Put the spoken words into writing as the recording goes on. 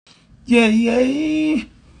Yeah.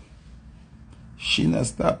 She not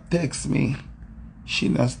stop text me. She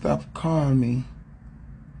not stop call me.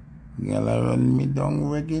 Girl a run me down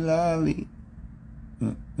regularly.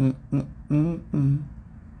 No,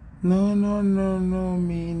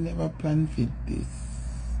 me never plan fit this.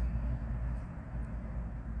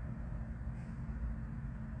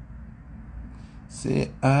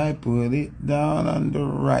 Say I put it down on the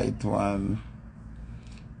right one.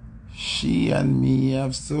 She and me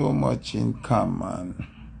have so much in common.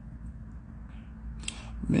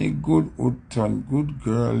 Me good Uton, good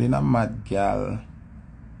girl in a mad gal.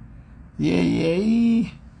 Yeah.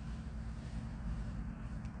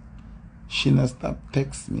 She not stop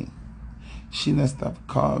text me. She not stop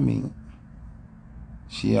call me.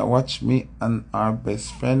 She a watch me and our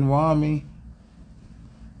best friend want me.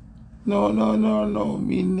 No.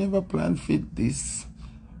 Me never plan fit this.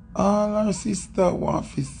 All our sister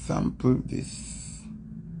want to sample this.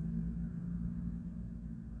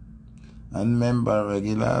 And remember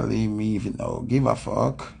regularly me if you know give a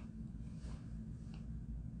fuck.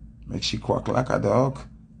 Make she quack like a dog.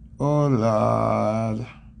 Oh Lord.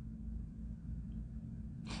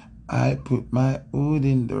 I put my hood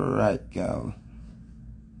in the right gal.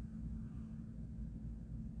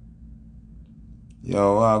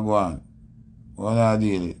 Yo, what go on? What I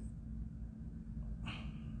deal it?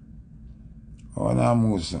 What I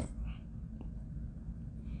move?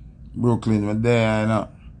 Brooklyn, me there, you know.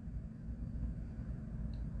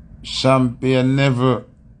 Champagne never.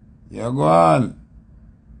 You go on.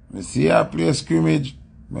 Me see I play scrimmage.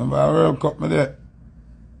 Remember a World Cup me there.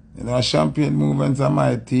 You know, Champagne movements are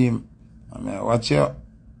my team. I mean, watch you.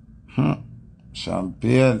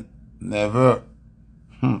 Champagne never.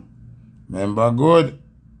 Remember good.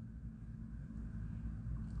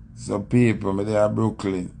 So people, me there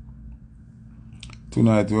Brooklyn.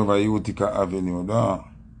 Tonight over Utica Avenue, though.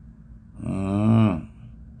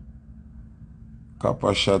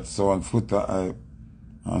 Couple shots on Foota hype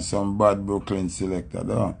and some bad Brooklyn selector,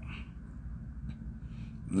 though.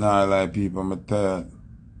 Nah, like people, I'm tired.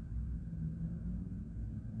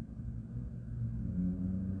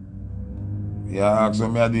 Yeah, ask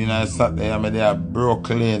me I doing on Saturday, I'm there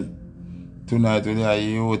Brooklyn. Tonight we there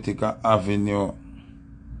Utica Avenue.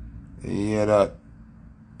 You hear that?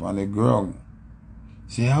 On the ground.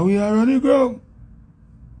 See how we are on the ground?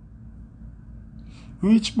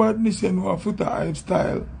 Rich badness and no Foota hype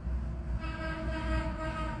style.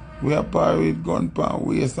 We are par with gun pan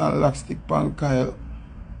waist and lock stick pan Kyle.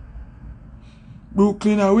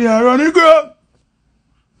 Brooklyn and we are on the ground.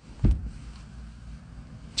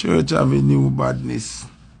 Church Avenue badness.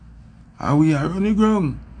 And we are on the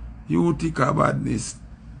ground. Utica badness.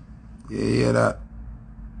 You hear that?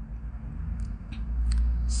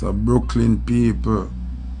 So Brooklyn people,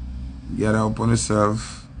 get up on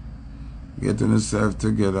yourself. Get on yourself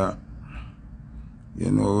together.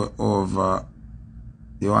 You know, over.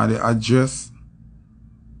 You want the address?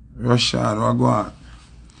 Russia, what go on?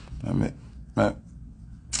 I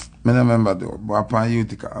don't remember though, but upon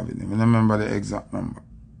Utica Avenue. I don't remember the exact number.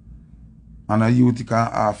 And a Utica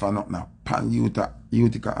and half and nothing. Pan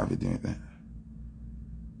Utica Avenue there.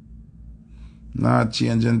 Not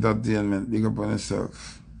change entertainment. Big up on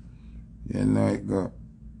yourself. You know it go.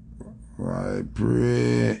 I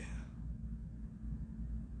pray.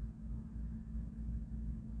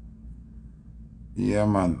 Yeah,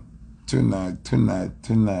 man.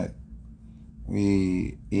 Tonight.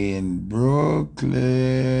 We in Brooklyn.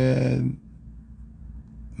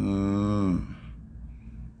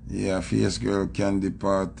 Yeah, Face Girl Candy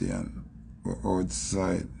Party and we're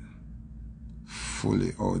outside.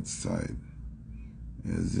 Fully outside.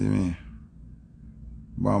 You see me?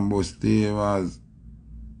 Bamboo Stevens.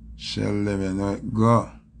 Shell them, you know it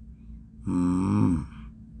go.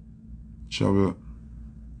 Trouble.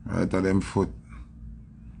 Right at them foot.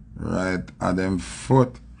 Right at them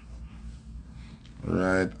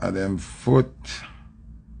foot.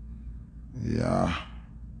 Yeah.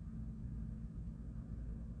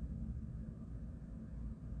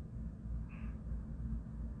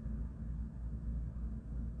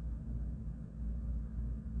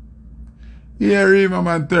 Yeah, Rima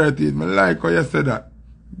man 13. I like how you said that.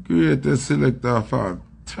 Greatest selector of all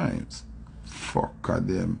times. Fuck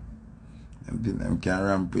them. Them can't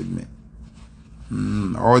ramp with me.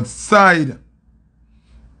 Outside.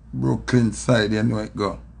 Brooklyn side, you know it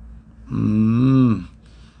go.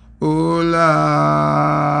 Oh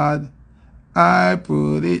Lord, I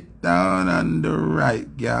put it down on the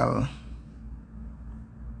right gal.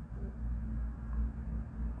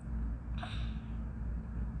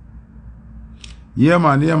 Yeah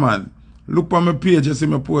man. Look on my page, you see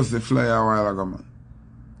me post the flyer a while ago, man.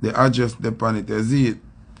 The address upon it, you see it?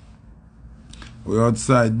 We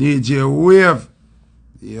outside DJ Wave.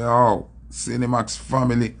 Yo, Cinemax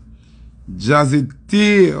family. Jazzy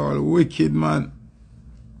T, all wicked man.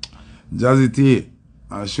 Jazzy T,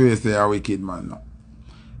 I'll show you say a wicked man now.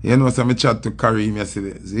 You know some chat to Kareem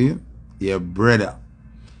yesterday, see? Yeah, brother.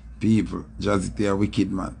 People, Jazzy T a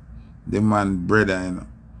wicked man. The man brother, you know.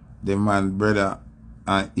 The man brother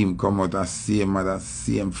and him come out as same mother,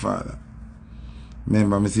 same father.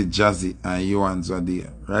 Remember me say Jazzy and Yohans were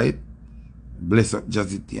there, right? Bless up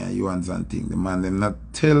Jazzy T and Yohans and thing. The man them not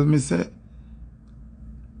tell me say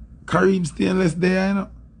Kareem stainless there, you know.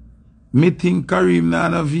 Me think Kareem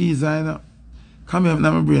not a visa, you know. Come here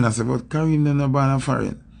now my brain, I say, but Kareem them not born a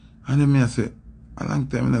foreign. And then me I say, a long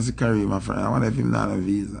time I say Kareem a foreign. I wonder if him not a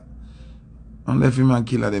visa. Unless him and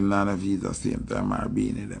killer them not a visa same time or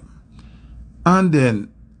being in them. And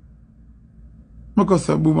then I go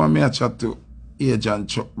say boom and me a chat to Agent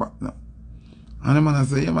Chuck back now. And the man I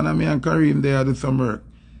say, yeah man, me and Kareem there do some work.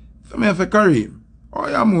 So me I say, Kareem, oh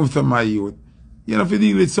you move to my youth. You know if you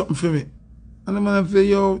deal with something for me. And the man I say,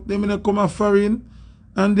 yo, they me come a foreign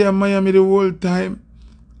and they are Miami the whole time.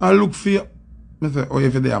 I look for you. I say, oh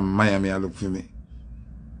if they are Miami, I look for me.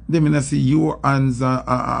 They me see you and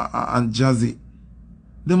Jazzy.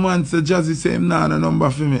 The man say Jazzy say him nah no number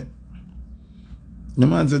for me. The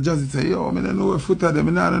man say Jazzy say, yo, I don't know where Foota them,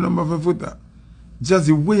 I nah no number for Foota.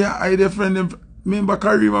 Jazzy, where are the friend them? Remember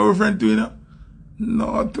Kareem, our friend too, you know?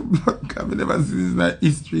 No, to block, I never see this in my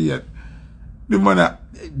history yet. The man,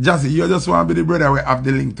 Jazzy, you just want to be the brother we have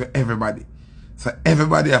the link to everybody. So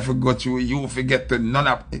everybody I forgot you forget to none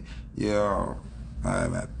of it. Yo,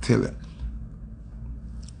 I tell you.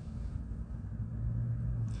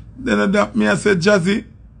 Then adapt me, I said, Jazzy,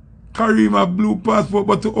 Kareem a blue passport,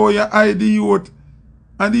 but to all your ID youth.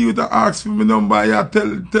 And the youth ask for my number, yeah, tell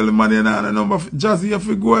the man you know the number. Jazzy, you have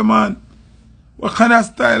to go, man. What kind of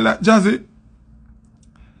style that, Jazzy?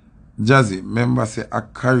 Jazzy, remember say a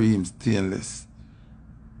Kareem stainless.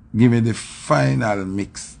 Give me the final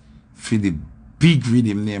mix for the big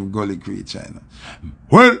rhythm named Gully Creature. China.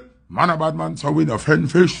 Well, man a bad man, so we no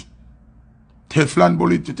friend fish. Teflon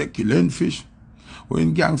bullet to take killing fish.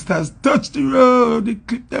 When gangsters touch the road, they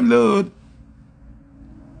clip them load.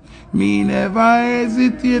 Me never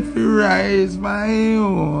hesitate to rise my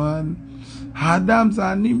own. Adams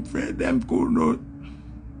and him friend them could not.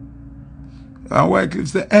 And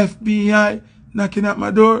Wycliffe the FBI knocking at my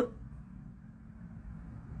door.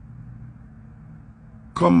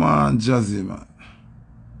 Come on, Jazzy, man.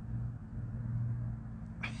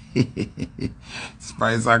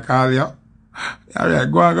 Spice, I call you. Alright,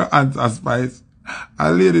 go and go answer Spice.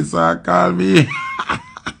 A lady so call me.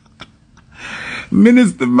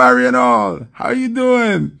 Minister Marion Hall, how you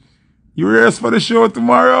doing? You rehearse for the show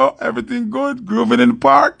tomorrow? Everything good? Grooving in the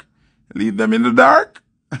park? Leave them in the dark?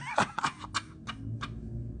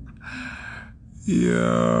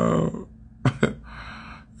 Yo.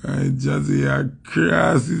 Jazzy, you're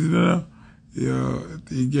crazy, you know? Yo,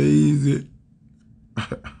 take it easy.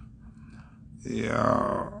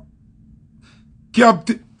 Yo.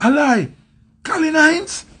 Captain, I lie. Colin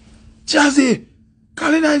Hines? Jazzy,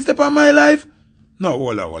 Colin Hines step on my life? No,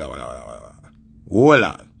 hold on.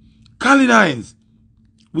 Colin Hines.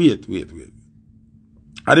 Wait.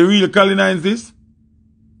 Are the real Colin Hines this?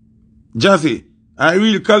 Jazzy, are the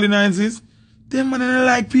real Colin Hines this? Them man don't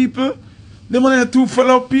like people. Them man are too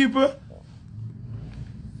full of people.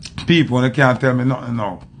 People, they can't tell me nothing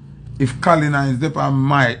now. If Colin Hines step on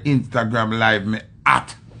my Instagram live, me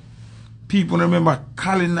at. People remember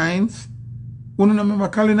Colin Hines? Who don't remember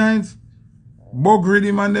Colin Hines? Bug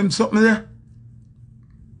ready man them something there.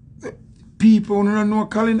 People don't know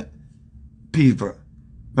Colin. People,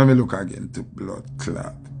 let me look again to blood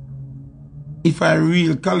clot. If I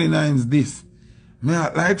real Colin Hines this, me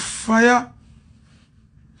I like fire.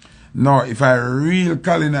 No, if I real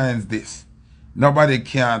Colin Hines this, nobody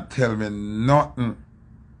can tell me nothing.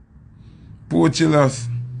 Poachillos.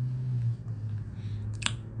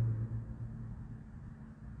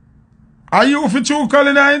 Are you for true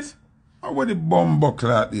Colin Hines? Or what the bomb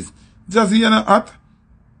clot is? Just you know at?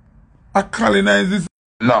 I Colin Hines this.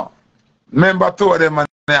 No. Remember two of them and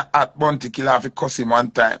at Bounty killer if he cuss him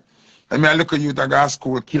one time. And me I look at you to go to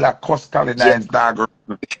school, killer cuss Colin Hines dog.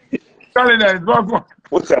 Colin Hines, go.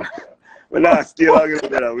 What's up? We're not still arguing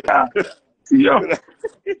with that. Yo,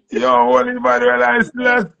 holy man, when I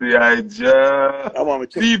still see I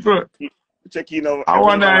just people. Check over. I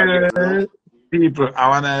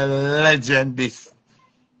wanna legend this.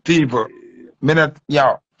 People. Minute,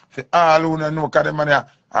 yo, for all who know cause the man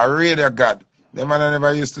a radio god. The man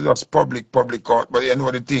never used to just public out, but you know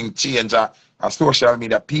the thing change social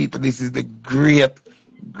media people. This is the great,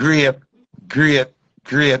 great, great,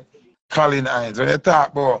 great Colin Hines. When you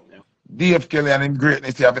talk about Dave Kelly and his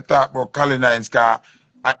greatness, you have to talk about Colin Hines, because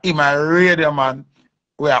him a radio man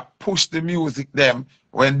where push the music them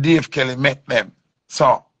when Dave Kelly met them.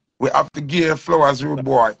 So we have to give flowers, rude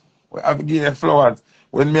boy. We have to give flowers.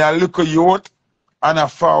 When me a little youth and I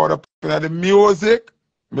forward up in the music,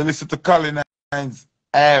 me listen to Colin Hines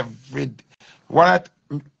every day. One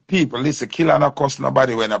of people listen, kill and not cuss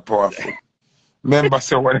nobody when I powerful. Remember,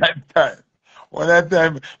 so when that time,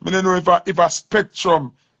 I don't know if a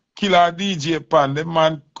Spectrum kill a DJ pan, the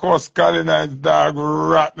man cuss Colin Hines dog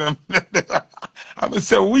rat them. I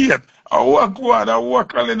say, wait, I what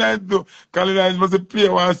Colin Hines do? Colin Hines must play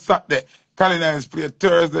one Saturday. Colin Hines play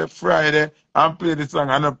Thursday, Friday, and play the song,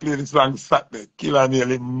 and I play the song Saturday. Killer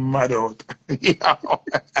nearly mad out.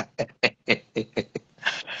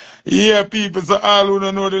 Yeah, people, so all who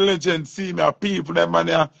don't know the legend, see me, people, them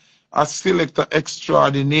man are selector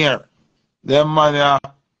extraordinaire. Them man are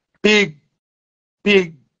big,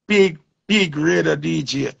 big, big, big radar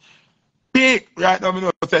DJ. Big, right now, I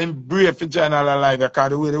know I'm brave for journal alive, because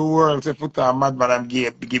the way the world say Foota a madman and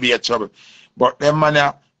give me a trouble. But them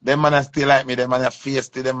man still like me, them man are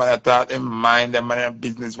feisty, them man are thought, them mind, them man are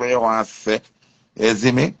business where you want to say. You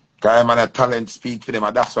see me? Because them man are talent speak for them,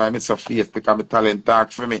 and that's why I'm so feisty, because my talent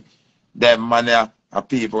talk for me. Them man are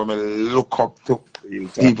people me look up to.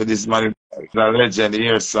 People, this man is a legend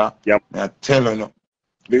here, sir. Yep. I tell you,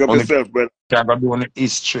 Big up only yourself, brother. can go do on the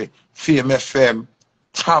history. Fame FM,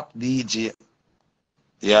 top DJ.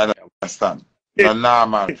 You understand? No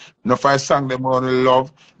normal. No if I sang them on the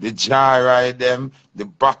love, the jar ride them, the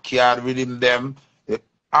backyard rhythm them,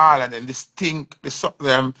 all of them, the stink, the suck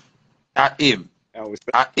them at him.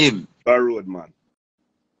 At him. Road, man.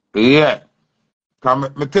 Yeah. I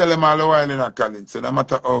tell them all the while in a college, so no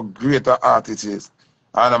matter how great an artist is,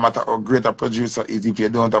 and no matter how great a producer is, if you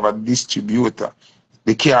don't have a distributor,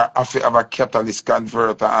 the car have to have a catalyst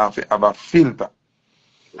converter, have to have a filter.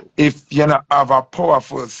 If you don't have a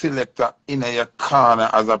powerful selector in your corner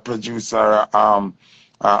as a producer or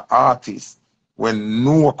artist, when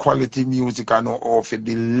no quality music and no how to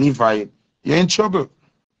deliver it, you're in trouble.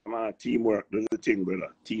 Man, teamwork, that's the thing,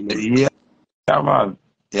 brother. Teamwork. Yeah, man.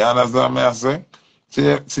 You understand what I say? See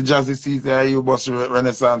Jazzy Caesar, you bust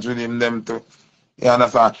Renaissance rhythm them too. You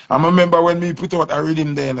understand? I remember when me put out a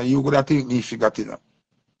rhythm there, you could have think me forgot it.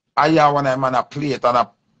 I hear when I'm on a plate and I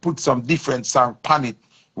put some different song pan it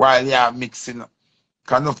while you're mixing.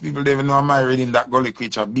 Because enough people don't even know my rhythm, that gully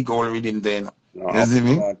creature, big old rhythm there. No, You see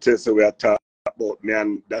me? so we are talking about me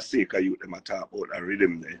and that Seeker youth, them are talking about a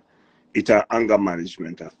rhythm there. It's an anger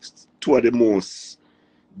management of two of the most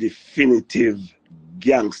definitive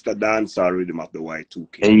gangster dancer rhythm of the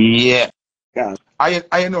Y2K. Yeah.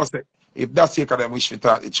 I know say if that Seeker them wish to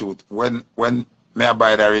talk the truth, when me I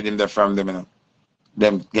buy that rhythm there from them, you know,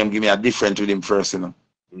 them give me a different rhythm first, you know.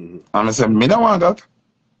 And I say, me don't want that.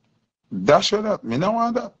 Dash with that. Me don't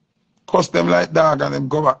want that. Cost them like dog and them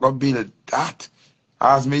go back and build that.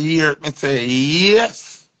 As me hear it, me say,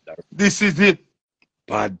 yes, this is it.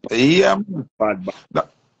 Bad. Yeah. Bad.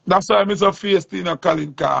 That's why I'm so feisty in a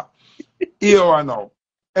calling car. Here I know.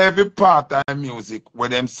 Every part of music where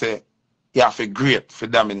them say, you have to great for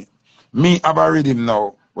dominate. Me have a rhythm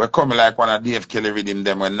now. We're coming like one of Dave Kelly rhythm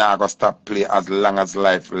them. We're not going to stop play as long as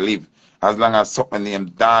life live. As long as something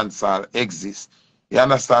named dancehall exists. You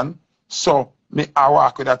understand? So, I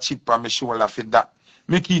walk with a chip on my shoulder for that.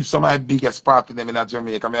 Me keep some of my biggest part of them in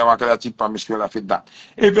Jamaica. I walk with a chip on my shoulder for that.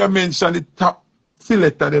 If you mention the top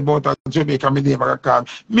selector about Jamaica, me name I call.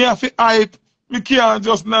 Me have to hype. Me can't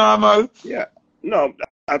just normal. Yeah. No,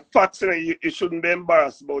 at facts, you shouldn't be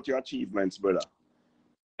embarrassed about your achievements, brother.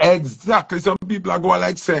 Exactly. Some people are going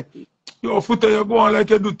like say, yo, Foota, you're going like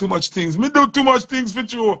you do too much things. Me do too much things for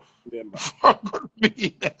you. Fuck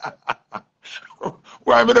me.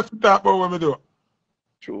 Why me the talk about what me do?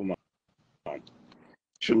 True, man.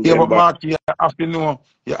 Shouldn't Yeah, be but embarrassed. Mark,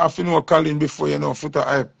 you have to know Colin before you know Foota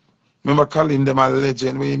hype. Remember Colin, them a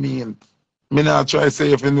legend, what you mean? Me not try to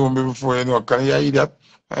say if you know me before you know, can you hear that?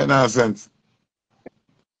 Ain't nonsense.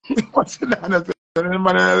 What's the nonsense? Them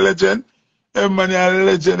man a legend. Them man a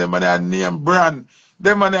legend, them man a name brand.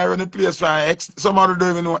 Them man a run the place for X. Some of them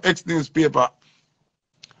don't even know X newspaper.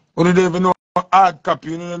 When they don't even know hard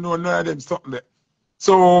copy, you don't know none of them something there.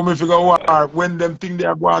 So me figure out when them think they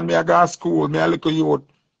are going, me I go to school, me I look at youth.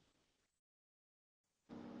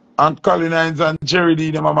 And Colin Hines and Jerry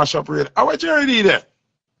D, them a mash up raid. How was Jerry D there?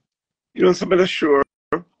 You know, somebody sure.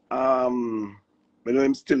 I know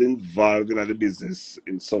I'm still involved in the business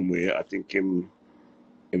in some way. I think him,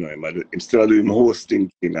 you know, him still doing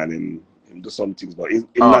hosting thing and Him do some things, but him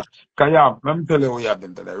Oh, not. let me tell you what you have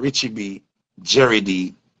them today. Richie B, Jerry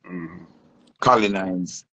D, Mm. Colin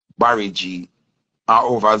Hines, Barry G, and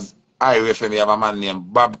over IRFM, you have a man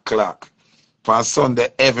named Bob Clark. For Sunday,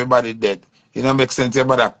 everybody dead. It don't make sense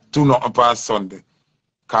about tune up on Sunday.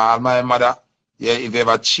 Call my mother. Yeah, if you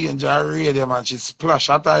ever change her radio, man, she splash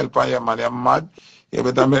a tile for you, man. You're mad. You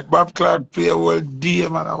better make Bob Clark play a whole day,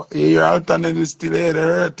 man. Your alternative still here, they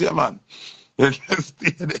hurt you, man. You can stay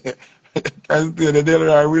there. You can stay there.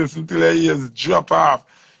 Delroy Wilson till your ears drop off.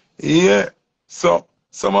 Yeah. So,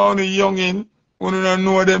 some of the youngin, who don't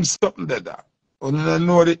know them something like that. Who don't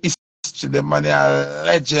know the history, them man, they are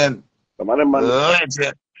legend. Some of them man,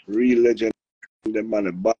 Legend. real legend. Them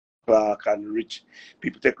man, Bob Clark and Rich.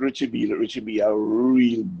 People take Richie B. Richie B. a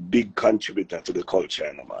real big contributor to the culture,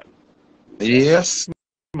 you know, man. Yes,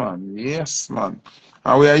 man. Yes, man.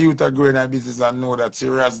 And we are youth are growing in business and know that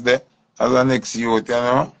serious there as the next youth, you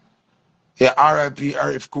know. Yeah, RIP,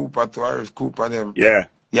 Arif Cooper to Arif Cooper them. Yeah.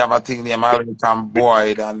 You have a thing named Arlington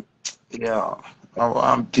Boyd and yeah,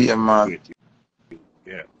 I'm PM man. Great.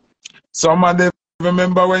 Yeah. Some of them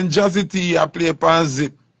remember when Jazzy T I play pan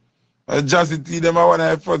zip. Jazzy T them are one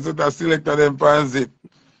of the first that selected them pan zip.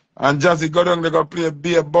 And Jazzy go down, they go play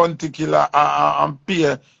Beer Bounty Killer and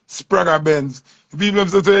play Spragger Benz. People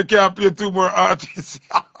say so you can't play two more artists.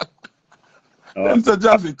 Them say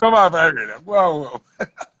Jazzy, come on, man. Wow.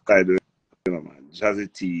 I do, you know, man.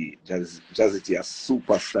 Jazzy T, a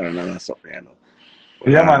superstar and something, you know.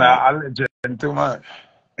 But, Yeah, man, a legend too, man.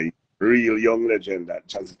 A real young legend that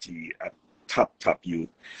Jazzy T, a top youth.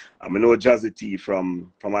 I know Jazzy T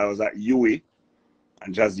from I was at UE,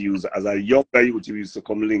 and Jazzy used as a younger youth, he used to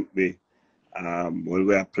come link me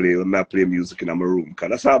when I play music in my room. Cause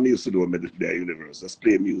that's how I used to do when I did the universe. Just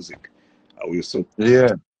play music. And we used to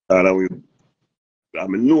I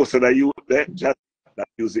know so that you that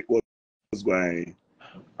music was going.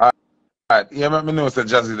 Alright, yeah, let me know say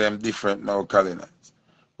Jazzy them different now, Colin.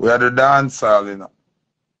 We had the dance hall, you know.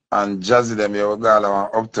 And Jazzy them, you go to an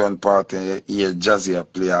uptown party and you hear Jazzy a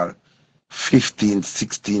play all 15,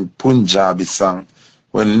 16 Punjabi song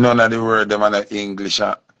when none of the word them are English.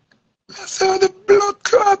 I say, the blood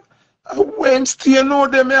clot. When still know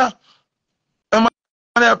them, yeah. And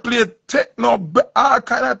I play techno, all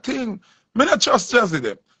kind of thing. Me not trust Jazzy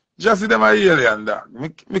them. Jazzy them are alien, dog. Me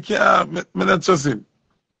can't, me not trust him.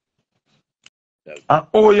 And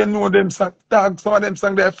oh, you know them song, dog, some of them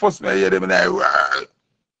songs they first me hear them in the world.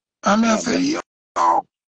 And I say, yo.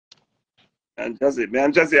 And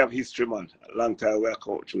Jazzy have history, man. A long time work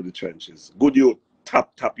out through the trenches. Good you,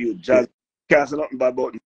 top you, Jazzy. Can't say nothing bad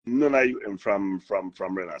about none of you from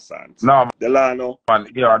Renaissance. No, Delano. man,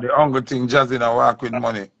 yeah, the only thing Jazzy now work with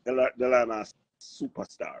money. Delano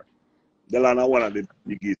superstar. Delano one of the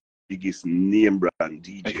biggest name brand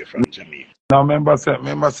DJ from Jamaica. Now remember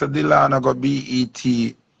say Delano got BET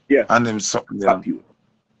yeah. And them something. Top you.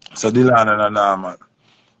 So Delano no normal.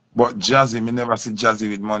 But Jazzy, me never see Jazzy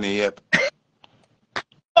with money yet.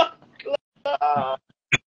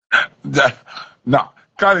 No,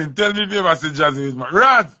 Colin, tell me if you ever see Jazzy with money.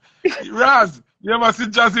 Raz, you ever see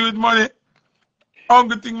Jazzy with money?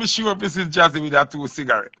 Only thing me sure up is Jazzy with that 2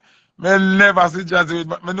 cigarette. Me never see Jazzy with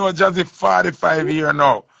money. Me know Jazzy 45 years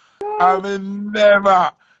now. I mean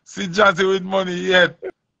never see Jazzy with money yet.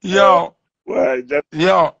 Yo. Well,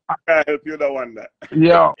 yo. I help you that one that.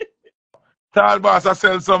 Yo. Tall boss I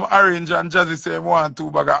sell some orange and Jazzy say 1,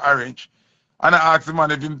 2 bag of orange. And I ask the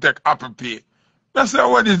man if him take Apple Pay. I say,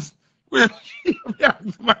 what is? I ask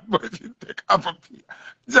the man if him take Apple Pay.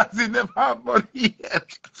 Jazzy never have money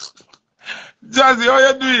yet. Jazzy, how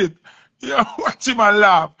you do it? Yo, watch him and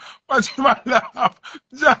laugh. Watch him and laugh.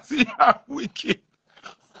 Jazzy, you're wicked.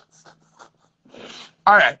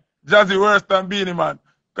 Alright, Jazzy worse than Beanie Man.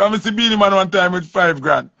 Come see Beanie Man one time with 5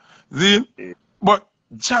 grand. See? But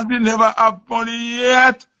Jazzy never have money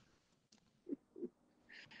yet.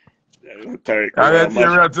 I bet you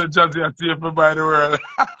right to Jazzy and see if me buy the world.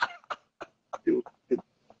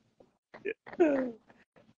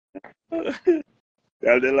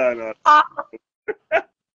 Tell Delano.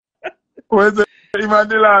 Where's the him and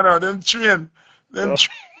Delano? Them train. No,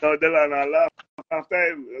 Delano laugh after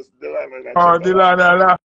him. Delano. Oh, Delano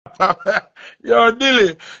laugh. Yo,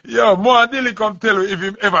 Dilly. Yo, more Dilly come tell you if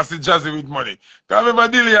you ever see Jazzy with money. Because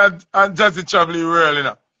remember Dilly and Jazzy traveling world, you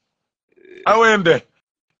know. I went there.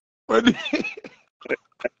 Let's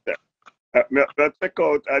check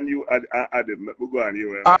out and you add him. We'll go on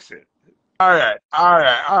you. Alright,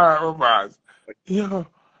 my boss. Yo.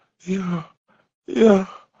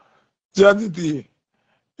 Jazzy T.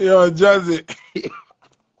 Yo, Jazzy.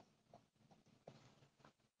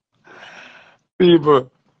 People,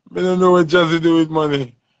 Me don't know what Jazzy do with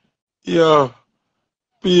money. Yo,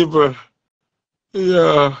 people.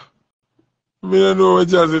 Yo, me don't know what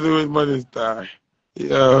Jazzy do with money, star.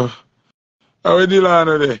 Yo, how we deal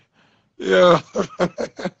on there? Yo.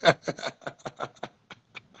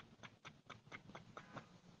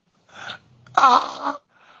 Ah,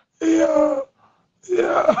 yo,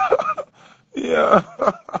 yo, yo.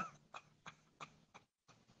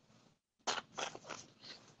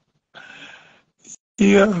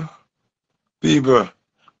 Yeah. People,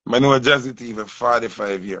 I know Jazzy TV for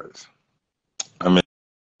 45 years. I mean,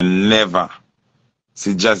 never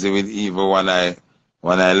see Jazzy with evil when I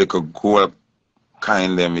look a gold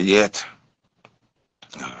kind them yet.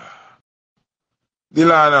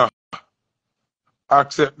 Delano,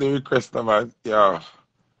 accept the request, man. Yo,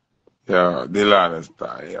 yo, Delano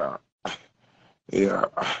star, yo. Yeah.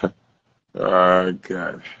 Oh,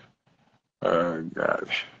 God. Oh, God.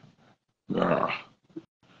 No.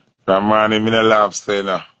 That man, him in a laugh, say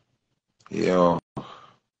no. Yo.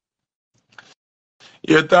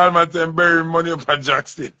 You tell me to bury money up at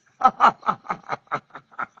Jackson.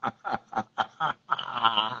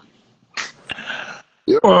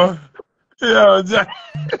 Yeah. Oh, yeah, Jack.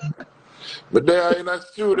 But they are in a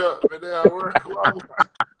studio, but they are work one.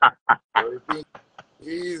 So you think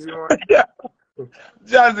easy one. Yeah.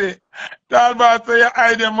 Jazzy, tell me to you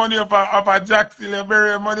hide the money up at Jackson, you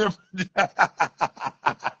bury money up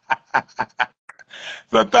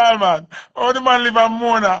So tell man, how the man live in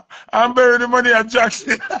Mona and bury the money at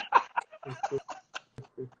Jackson?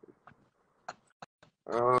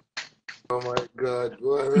 Oh, oh my God.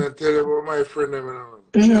 Go ahead and tell you about my friend.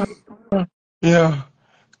 Yeah. Yeah.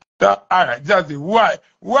 All right, Jazzy, why?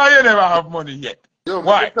 Why you never have money yet? Yo, let me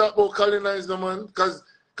Why? talk about colonizer, man. Because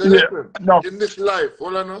Yeah. listen, No. in this life,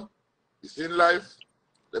 all I know, it's in life.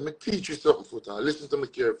 Let me teach you something, Foota. Listen to me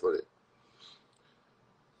carefully.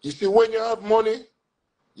 You see, when you have money,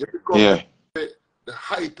 you become Yeah. the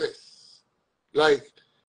hypest. Like,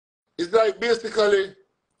 it's like basically,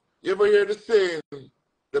 you ever hear the saying,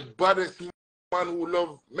 the baddest man who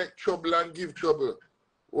love make trouble and give trouble.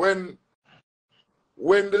 When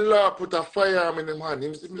the law put a firearm in him hand,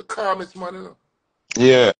 he's the calmest man, you know.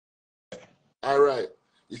 Yeah. All right.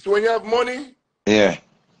 You see, when you have money, Yeah.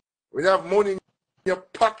 when you have money in your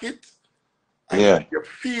pocket, and Yeah. you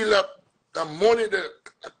feel up the money, the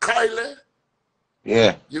Kylie,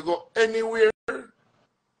 Yeah. you go anywhere,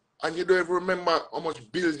 and you don't even remember how much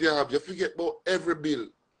bills you have. You forget about every bill.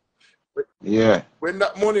 Yeah. When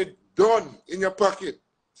that money done in your pocket,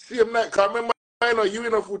 same night, because remember, I know you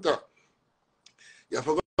in a Foota. You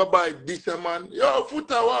forgot to buy this, man. Yo,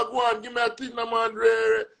 Foota, what go on? Give me a thing, man.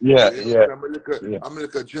 Yeah. Yeah, Yeah. I'm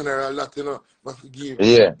like a general Latino. I forgive.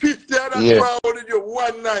 Yeah. 50 of that Yeah. crowd in you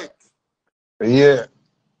one night. Yeah.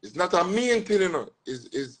 It's not a mean thing, you know.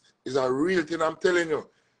 It's a real thing, I'm telling you.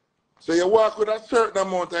 So you walk with a certain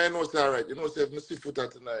amount, and you know it's all right. You know, say, if I see Foota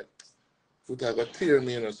tonight, Foota got tear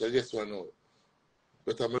me, you know, so guess what now?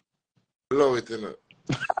 But I'm love it, you know.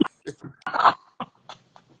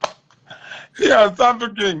 Yeah, Sample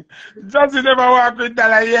King. Jazzy never walk with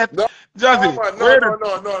dollar yet. No, Jazzy, man, where no, you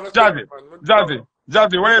do? no, Jazzy, man. Jazzy,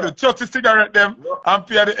 Jazzy, where you do? 30 cigarette them No, and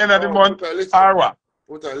pay at the end of the no, month Foota, listen. or what?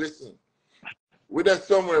 Foota, listen. We there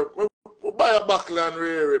somewhere, we buy a buckle and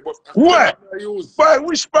rare, but a Where? card I use. Why,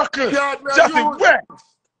 which buckle? Card I Jazzy, use. where?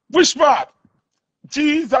 Which part?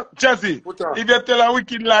 Jesus, Jazzy, Foota. if you tell a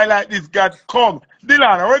wicked lie like this, God, come.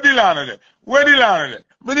 Dilana, where Dilana there? Where Dilana there?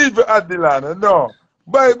 We need to add Dilana, no.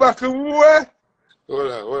 Buy buckle, where?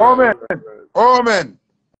 Amen. Hold on. Amen.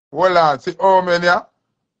 Hold on, see Amen, yeah?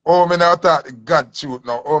 Omen I thought the God truth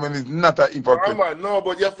now. Omen is not a No, hypocrite. man, no,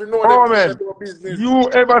 but you have to know them Omen, people business. you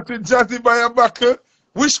ever see Jazzy by a buckle?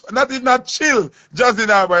 Which not even not chill, Jazzy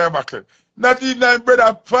now by a buckle. Not even a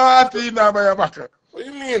brother party now by a buckle. What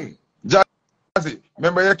do you mean? Jazzy,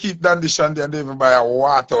 remember you keep down the shandy and even buy a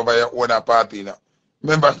water over your own party now.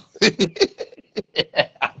 Remember?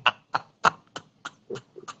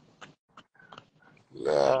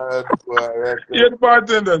 Lord, boy, Here the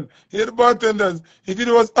bartenders. Here the bartenders. If it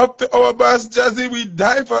was up to our boss Jazzy, we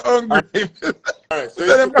die for hungry. Alright, so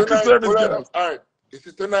Tell is them it back to tonight? service Hold on. guys. Alright, is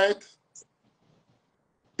it tonight?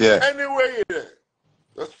 Yeah. Anyway,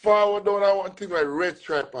 just forward down I want to think like red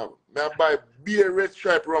stripe have. May I buy beer red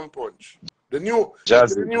stripe rum punch. The new, you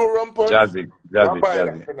see the Jazzy. new rum punch? Jazzy. I Jazzy. buy that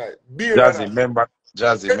Jazzy. tonight. Beer and Jazzy, that. remember,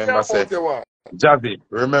 Jazzy, Any remember, say, amount you want. Jazzy,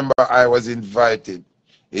 remember I was invited.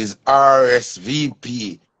 Is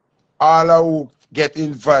RSVP. All who get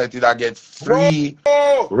invited, I get free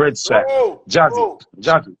No! red stripe. No! Jazzy, No!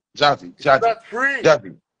 Jazzy, Jazzy, It's Jazzy, not free.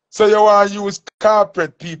 Jazzy. So you want to use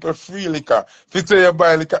corporate people free liquor. If you say you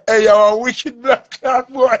buy liquor, hey, you're a wicked black card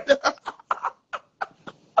boy.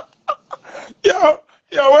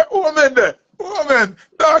 Where woman there? Woman,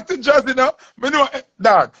 Dr. Jazzy now. Me know,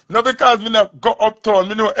 dog, not because me not go uptown.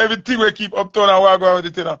 Me know everything we keep uptown and walk around with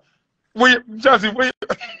it, you know. Jazzy,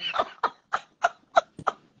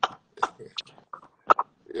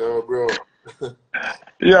 Yo, bro.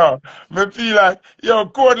 Yo, me feel like, yo,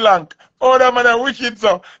 Code Lank, all that man are wicked,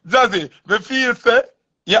 so. Jazzy, me feel, say,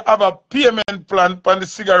 you have a payment plan on the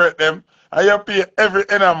cigarette them, and you pay every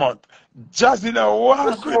end of month. Jazzy now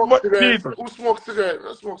walk with much people. Who smoke cigarette?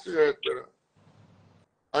 I smoke cigarette, brother.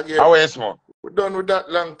 Again, How you smoke? we're done with that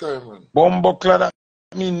long time, man. Bumbo clad, I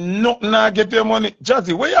mean, nothing now get your money.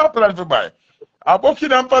 Jazzy, where you plan for buy? A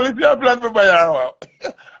Buckingham Palace, you plan for buy?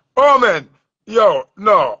 Oh, man. Yo,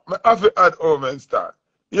 no, I have to add Omen start.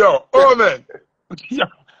 Yo, Omen. Yo,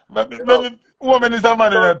 woman is a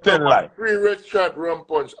man in a 10 life. Free red shot, rum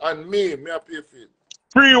punch, and me I pay for it.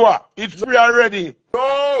 Free what? It's free already.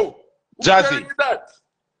 No! Who's Jazzy. telling you that?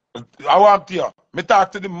 I want to you. Me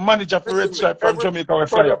talk to the manager for Red Stripe from Jamaica. We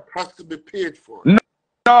fly up. Has to be paid for. No,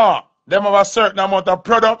 them have a certain amount of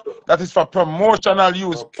product that is for promotional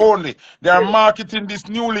use only. They are marketing this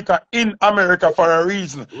new liquor in America for a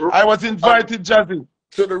reason. I was invited, Jazzy.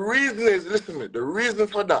 So the reason is, listen to me, the reason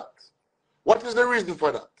for that. What is the reason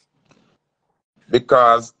for that?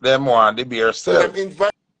 Because them want the beer So sell. them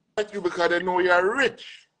invite you because they know you're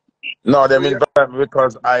rich. No, them invite me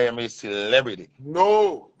because I am a celebrity.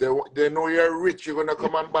 No, they know you're rich. You're gonna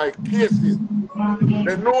come and buy cases.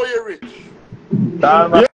 They know you're rich.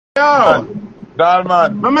 Dalman. Yo,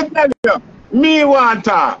 Dalman. let me tell you, me want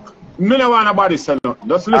talk. Me no want nobody say no.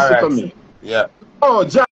 Just listen to me. Yeah. Oh,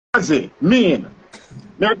 Jazzy, mean.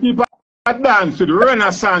 There are people that dance with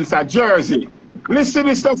Renaissance at Jersey. Listen,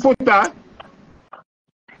 Mr. Foota.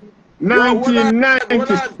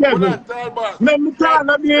 1997. Let me talk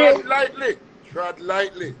to you. Tread lightly. Tread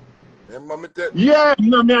lightly. Yeah,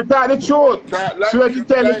 no, me talk the truth. So you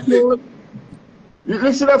tell the truth. You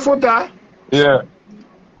listen to Foota. Yeah.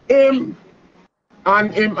 Him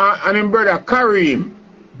and him brother Kareem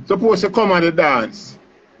supposed to come on the dance.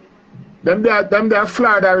 Them there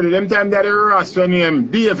Florida already. Them time they the Ross when him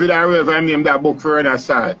David or whoever name that book for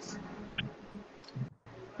Renaissance.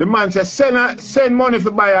 The man said send money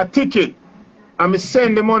to buy a ticket. And me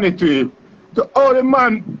send the money to him. So all the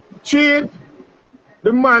man cheat.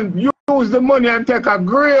 The man use the money and take a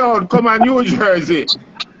Greyhound come on New Jersey.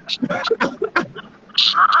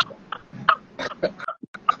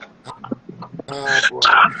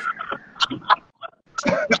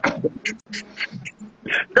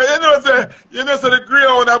 You know, so the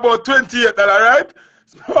Greyhound about $28, right?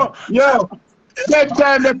 So, yo, that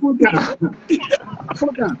time they put that.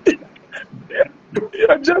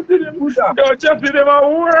 Yo, just in them, yo, just in them a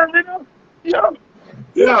worm, you know?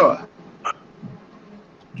 Yo.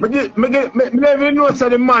 Me never know so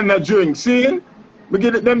the man that drink, see? Me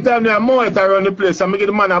get them time they are moat around the place and me get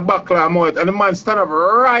the man a buckler moat and the man stand up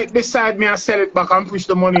right beside me and sell it back and push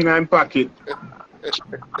the money in his pocket.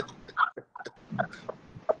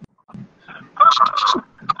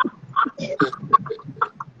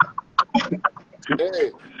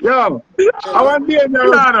 Hey. Yo, I want to be a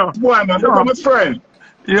boy, man. I'm a friend.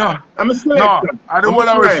 Yeah. I'm a selector. No, I don't want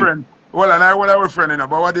our friend. Well, and I want our friend, you know,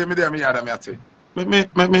 but what do you mean? Me say,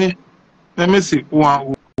 let me see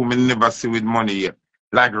who me never see with money yet.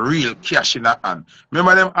 Like real cash in a hand.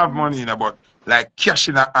 Remember them have money, you know, but like cash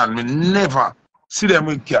in a hand, me never see them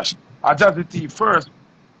with cash. I just the tea first.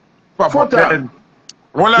 Foota.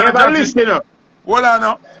 Well, I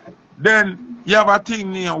know. Then you have a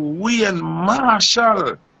thing near Wayne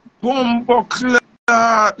Marshall. Bumbo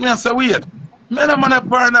Clark. Me say, wait. Me no man a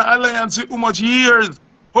partner alliance with how much years?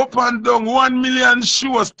 Up and down, 1 million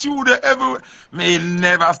shows, studio everywhere. Me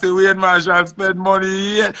never see Wayne Marshall spend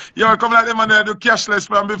money yet. You come like them and they do cashless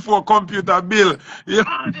from before computer bill. You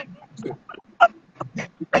know?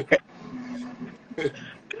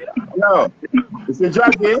 Yo, you see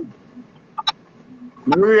Jazzy?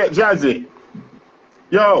 Jazzy.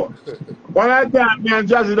 Yo, one time me and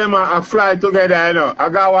Jazzy them a fly together, you know. I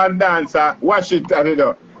got one dancer, Washington, you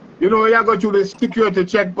know. You know, you go through the security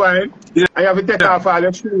checkpoint, and you have to take off all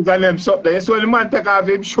the shoes and them stuff there. So when the man take off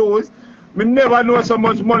his shoes, me never know so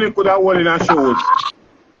much money could have hold in her shoes.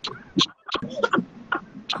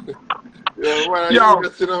 Yo,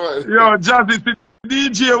 Jazzy, the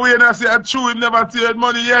DJ Wayne I say I true him never see his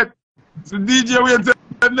money yet. The DJ Wayne say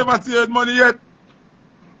I never see his money yet.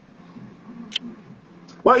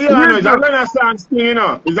 But yeah, know, it's a Renaissance thing, you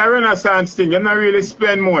know. It's a Renaissance thing. You not really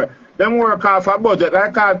spend more. Them work off a budget.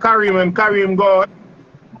 Like Kareem and Kareem go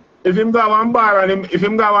If him go one bar and if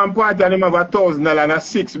him go one party and him have $1,000 and a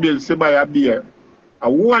 6 bills to buy a beer, I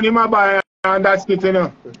want him a buy and that's it, you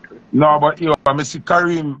know. No, but yo, I see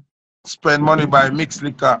Kareem spend money buy mixed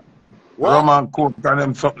liquor, rum and coke and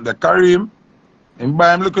them something. The Kareem, him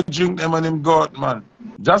buy him little drink them and him go out, man.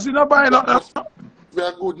 Just in a buy nothing. Be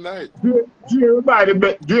a good night. Jerry buy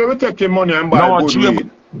the Jerry will take him money and buy good weed.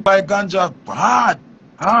 Buy ganja hard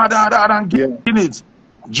and getting it.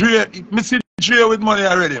 Dre, me see Dre with money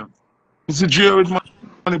already. Me see Dre with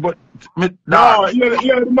money, but me, no,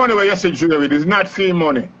 the money where you see Dre with is not free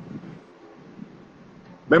money.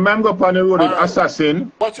 Remember I'm go up on the road with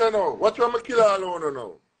assassin. Watch you now. Watch you, I'm a killer alone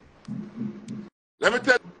now. Let me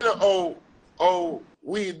tell you how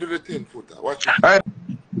we do the thing, Foota. Watch it. Hey,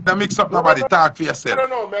 don't mix up nobody. Talk for yourself.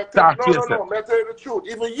 No, man. Talk for yourself. No, man. I tell you the truth.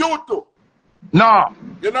 Even you too. No.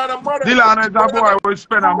 You're not a mother. Dylan is a boy who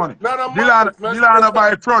spend our money. Dylan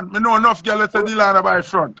buy front. Me know enough girl that say Dylan buy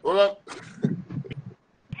front. Hold on.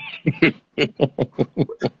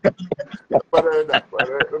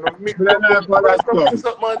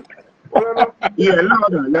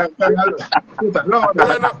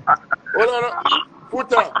 Hold on.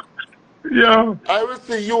 Foota. Yeah. I will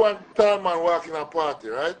see you and Talman walking a party,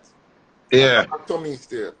 right? Yeah. Tommy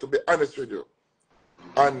there, to be honest with you.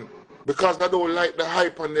 And because I don't like the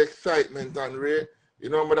hype and the excitement and Ray, you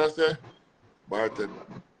know what I say? Barton,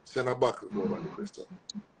 send a buckle over the crystal.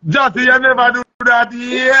 Jotty, you never do that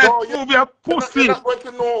yet. No, you be a pussy. You're not going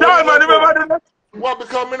to know. Talman, never do that. What,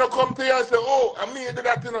 because me not come to you and say, oh, I mean do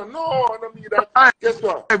that, you know. No, I don't mean that. Guess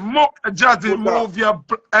what? Hey, Jotty, move your...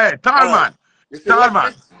 Hey, Talman.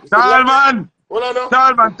 Talman. Hold on. Hold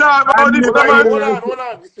on. Hold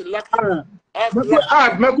on. You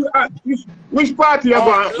see, Which party you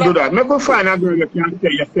going to do that? Make me find a girl you can say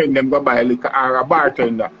you send them go buy liquor or a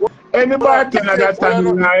bartender. Any bartender that stand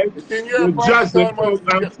in line, you just the folk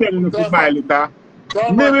and send them to buy liquor.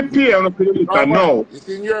 Maybe pay on the liquor now. It's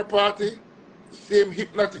in your party, same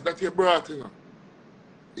hypnotic that you brought, you know.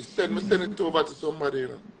 He said me send it over to somebody, you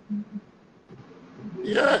know.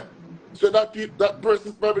 Yeah. So that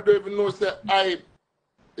person probably don't even know say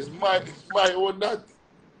it's my own that.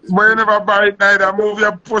 But you never buy it neither, move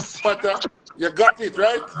your pussy. But you got it,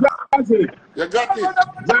 right? Jazzy. You got it.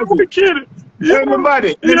 Jazzy.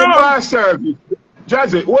 Anybody in the bar service.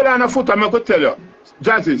 Jazzy, hold on a foot, I'm going to tell you.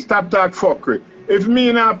 Jazzy, stop that fuckery. If me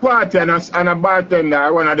in a party and a bartender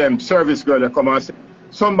or one of them service girls that come and say,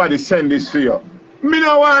 somebody send this to you. Me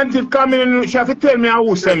no want it coming in, she have to tell me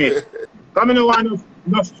who send it. Come in, no want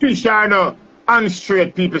no fish or no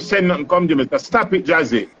unstraight people send nothing come to me. So stop it,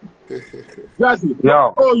 Jazzy. Jazzy,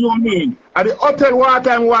 yeah. Oh, you mean? At the hotel water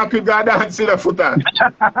and walk with God and see the Foota.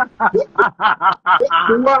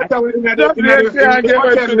 The water in the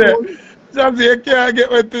Jazzy, you can't get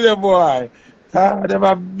wet to them, boy. Ah, they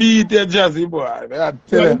have beat your Jazzy, boy. I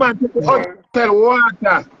tell you. Man, take the hotel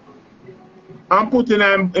water and put in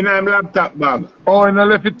a laptop bag. Oh, and I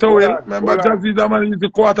left it towel. Remember, Jazzy, the man used the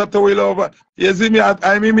quarter towel over. You see me,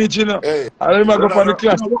 I'm image, you know. Hey, I remember go for the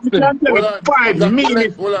class.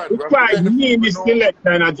 Five meanest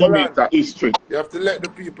selector in Jamaica history. You have to let the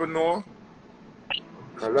people know.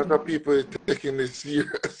 A lot of people are taking this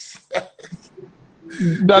serious.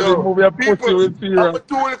 That is movie a pussy with serious. I'm a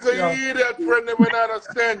tool because you idiot friend them with other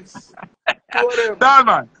sense.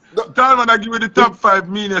 Talman, I give you the top 5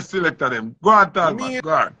 meanest selector them. Go on, Talman. Go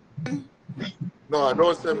on. No, I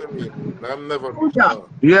don't say me mean. I'm never.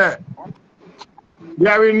 Yeah. They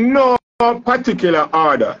are in no particular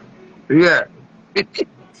order. Yeah.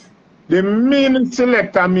 The meanest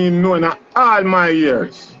selector mean known in all my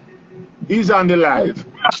years. He's on the live.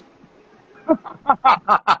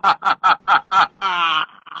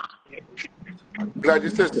 Glad you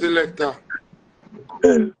said selector.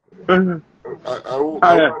 Hold on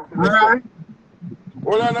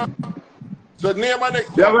now. So name my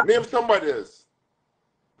next one. Name somebody else.